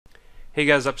Hey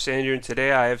guys, up Sander, and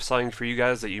today I have something for you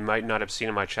guys that you might not have seen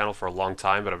on my channel for a long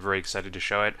time, but I'm very excited to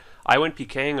show it. I went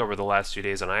PKing over the last 2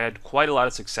 days and I had quite a lot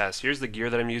of success. Here's the gear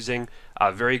that I'm using.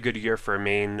 Very good gear for a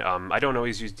main. I don't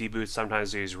always use D-boots,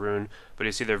 sometimes I use rune, but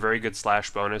you see they're very good slash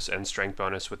bonus and strength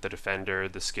bonus with the defender,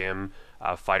 the skim,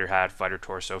 fighter hat, fighter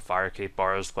torso, fire cape,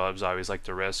 bars, gloves. I always like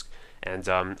to risk. And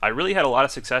I really had a lot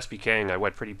of success PKing. I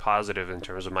went pretty positive in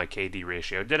terms of my KD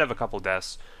ratio. Did have a couple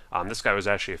deaths. This guy was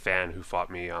actually a fan who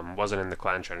fought me. Wasn't in the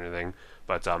clan or anything,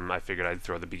 but I figured I'd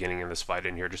throw the beginning of this fight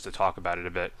in here just to talk about it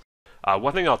a bit.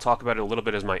 One thing I'll talk about a little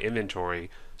bit is my inventory.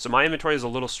 So my inventory is a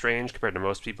little strange compared to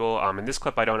most people. In this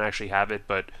clip I don't actually have it,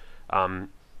 but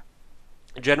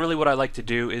generally what I like to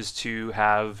do is to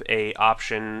have a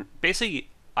option. Basically,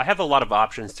 I have a lot of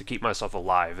options to keep myself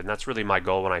alive, and that's really my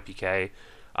goal when I PK.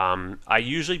 I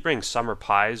usually bring summer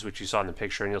pies, which you saw in the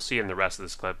picture, and you'll see in the rest of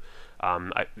this clip.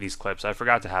 These clips, I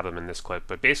forgot to have them in this clip,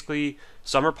 but basically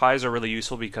summer pies are really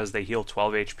useful because they heal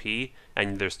 12 HP,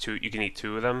 and there's two. You can eat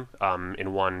 2 of them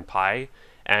in one pie.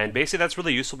 And basically that's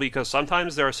really useful because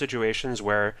sometimes there are situations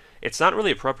where it's not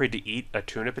really appropriate to eat a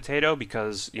tuna potato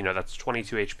because, you know, that's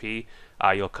 22 HP.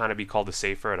 You'll kind of be called a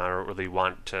safer, and I don't really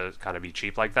want to kind of be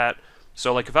cheap like that.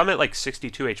 So like if I'm at like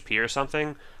 62 HP or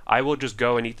something, I will just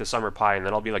go and eat the summer pie, and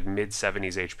then I'll be like mid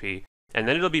 70s HP. And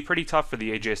then it'll be pretty tough for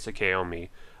the AGS to KO me.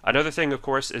 Another thing, of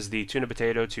course, is the tuna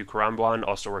potato to Karambuan,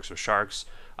 also works with sharks.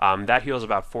 That heals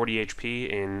about 40 HP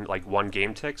in like 1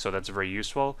 game tick, so that's very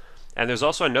useful. And there's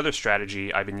also another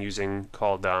strategy I've been using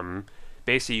called,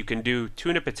 basically you can do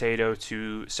tuna potato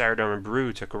to Saradome and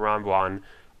Brew to Karambuan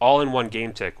all in 1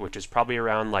 game tick, which is probably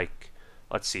around like,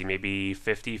 let's see, maybe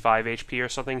 55 HP or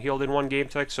something healed in 1 game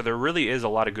tick. So there really is a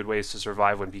lot of good ways to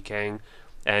survive when PKing.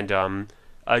 And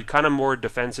a kind of more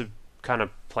defensive kind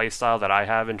of play style that I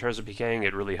have in terms of PKing,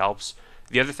 it really helps.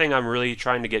 The other thing I'm really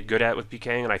trying to get good at with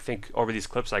PKing, and I think over these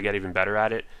clips I get even better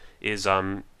at it, is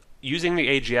using the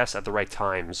AGS at the right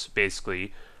times,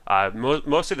 basically.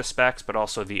 Mostly the specs, but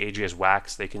also the AGS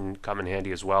wax, they can come in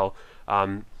handy as well.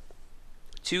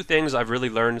 2 things I've really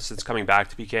learned since coming back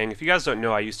to PKing. If you guys don't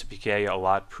know, I used to PK a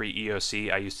lot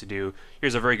pre-EOC. I used to do,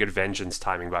 here's a very good Vengeance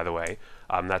timing, by the way.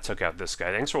 That took out this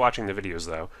guy. Thanks for watching the videos,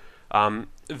 though.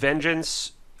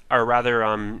 Vengeance, or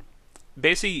rather,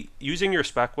 basically using your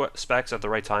specs at the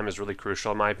right time is really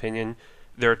crucial in my opinion.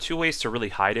 There are 2 ways to really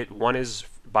hide it. One is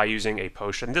by using a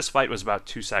potion. This fight was about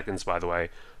 2 seconds, by the way,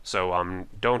 so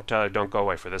don't go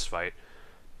away for this fight.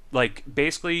 Like,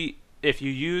 basically, if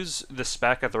you use the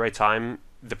spec at the right time,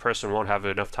 the person won't have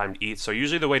enough time to eat. So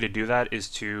usually the way to do that is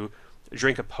to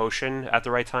drink a potion at the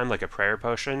right time, like a prayer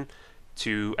potion,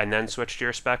 and then switch to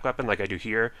your spec weapon like I do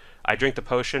here. I drink the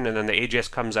potion and then the AGS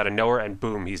comes out of nowhere and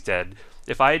boom, he's dead.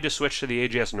 If I had to switch to the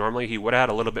AGS normally, he would have had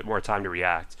a little bit more time to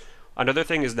react. Another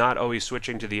thing is not always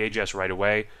switching to the AGS right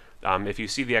away. If you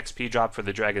see the XP drop for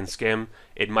the Dragon Skim,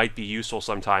 it might be useful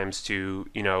sometimes to,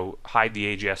 you know, hide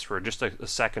the AGS for just a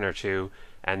second or 2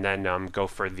 and then go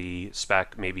for the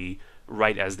spec maybe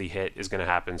right as the hit is going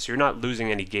to happen. So you're not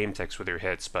losing any game ticks with your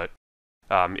hits, but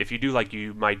if you do like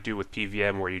you might do with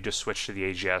PVM where you just switch to the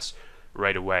AGS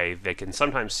right away, they can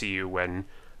sometimes see you when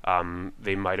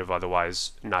they might have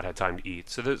otherwise not had time to eat.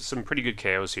 So there's some pretty good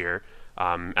KOs here,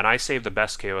 and I saved the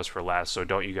best KOs for last, so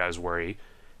don't you guys worry.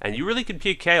 And you really can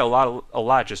PK a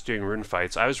lot just doing rune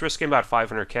fights. I was risking about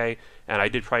 500k, and I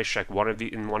did price check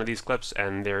in one of these clips,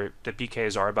 and the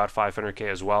PKs are about 500k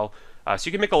as well. So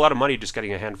you can make a lot of money just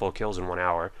getting a handful of kills in 1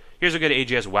 hour. Here's a good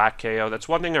AGS whack KO. That's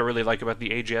one thing I really like about the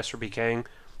AGS for PKing,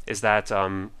 is that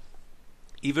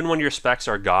even when your specs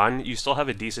are gone, you still have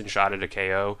a decent shot at a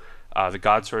KO. The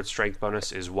Godsword strength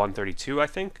bonus is 132, I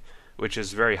think, which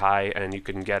is very high, and you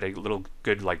can get a little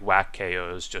good like whack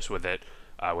KOs just with it,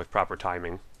 with proper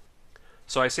timing.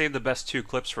 So I saved the best 2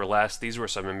 clips for last. These were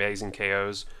some amazing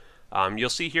KOs. You'll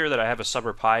see here that I have a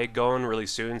summer pie going really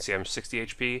soon. See, I'm 60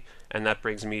 HP, and that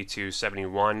brings me to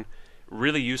 71.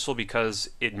 Really useful because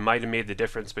it might have made the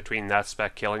difference between that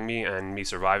spec killing me and me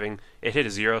surviving. It hit a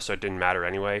 0, so it didn't matter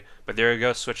anyway. But there you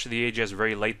go, switch to the AGS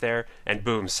very late there, and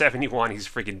boom, 71, he's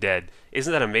freaking dead.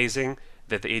 Isn't that amazing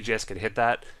that the AGS can hit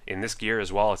that in this gear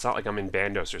as well? It's not like I'm in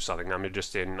Bandos or something, I'm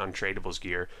just in Untradables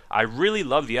gear. I really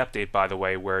love the update, by the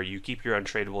way, where you keep your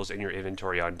Untradables in your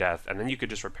inventory on death, and then you could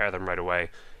just repair them right away.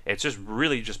 It just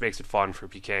really just makes it fun for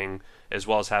PKing, as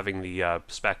well as having the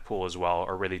spec pool as well,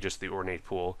 or really just the ornate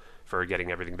pool for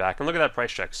getting everything back. And look at that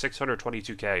price check,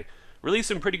 622k. Really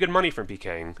some pretty good money from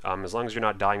PKing, as long as you're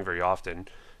not dying very often.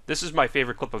 This is my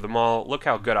favorite clip of them all. Look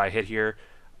how good I hit here.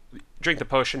 Drink the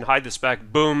potion, hide the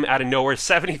spec, boom, out of nowhere,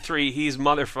 73, he's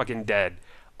motherfucking dead.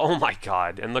 Oh my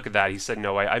god, and look at that, he said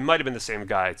no way. I might have been the same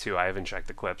guy too, I haven't checked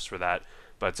the clips for that.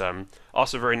 But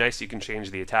also very nice, you can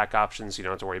change the attack options, so you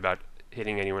don't have to worry about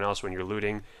hitting anyone else when you're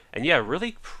looting. And yeah,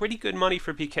 really pretty good money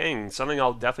for PKing, something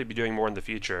I'll definitely be doing more in the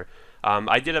future.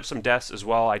 I did have some deaths as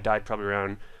well. I died probably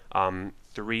around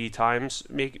 3 times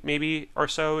maybe or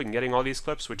so in getting all these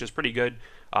clips, which is pretty good.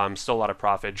 Still a lot of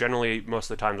profit. Generally,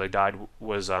 most of the times I died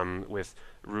was with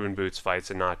Ruin Boots fights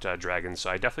and not dragons, so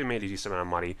I definitely made a decent amount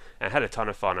of money and had a ton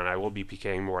of fun, and I will be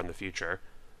PKing more in the future.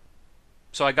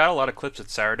 So I got a lot of clips at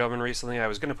Saradomin recently. I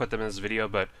was going to put them in this video,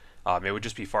 but it would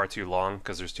just be far too long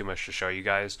because there's too much to show you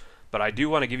guys. But I do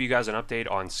want to give you guys an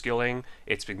update on skilling.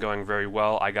 It's been going very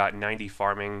well. I got 90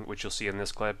 farming, which you'll see in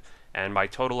this clip, and my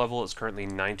total level is currently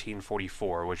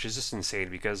 1944, which is just insane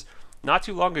because not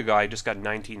too long ago I just got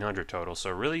 1900 total,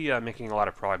 so really making a lot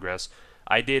of progress.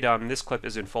 I did, this clip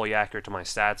isn't fully accurate to my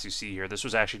stats you see here. This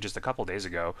was actually just a couple days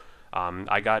ago.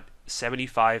 I got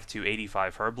 75 to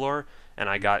 85 herblore, and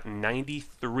I got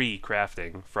 93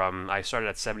 crafting from, I started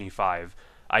at 75.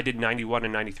 I did 91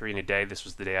 and 93 in a day. This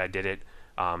was the day I did it.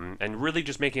 And really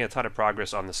just making a ton of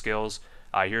progress on the skills.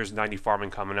 Here's 90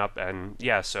 farming coming up, and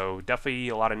yeah, so definitely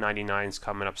a lot of 99s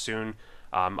coming up soon.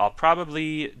 I'll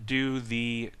probably do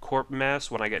the Corp Mass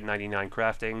when I get 99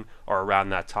 crafting, or around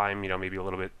that time, maybe a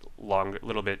little bit longer,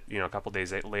 a couple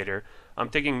days later. I'm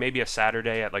thinking maybe a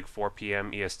Saturday at like 4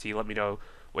 p.m. EST. Let me know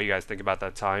what you guys think about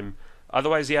that time.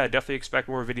 Otherwise, yeah, definitely expect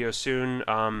more videos soon.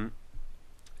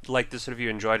 Like this if you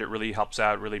enjoyed it, really helps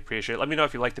out, really appreciate it. Let me know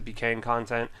if you like the PKing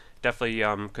content.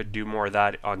 Definitely could do more of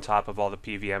that on top of all the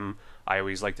PVM I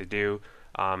always like to do.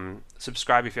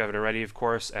 Subscribe if you haven't already, of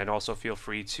course, and also feel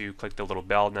free to click the little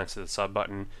bell next to the sub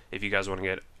button if you guys want to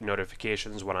get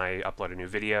notifications when I upload a new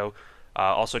video.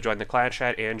 Also join the clan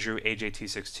chat, Andrew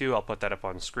AJT62, I'll put that up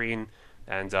on screen,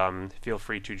 and feel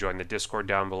free to join the Discord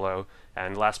down below.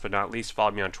 And last but not least,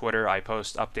 follow me on Twitter. I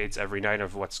post updates every night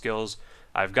of what skills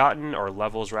I've gotten, or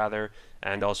levels rather,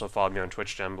 and also follow me on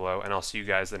Twitch down below, and I'll see you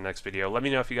guys in the next video. Let me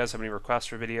know if you guys have any requests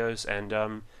for videos,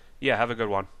 and yeah, have a good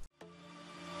one.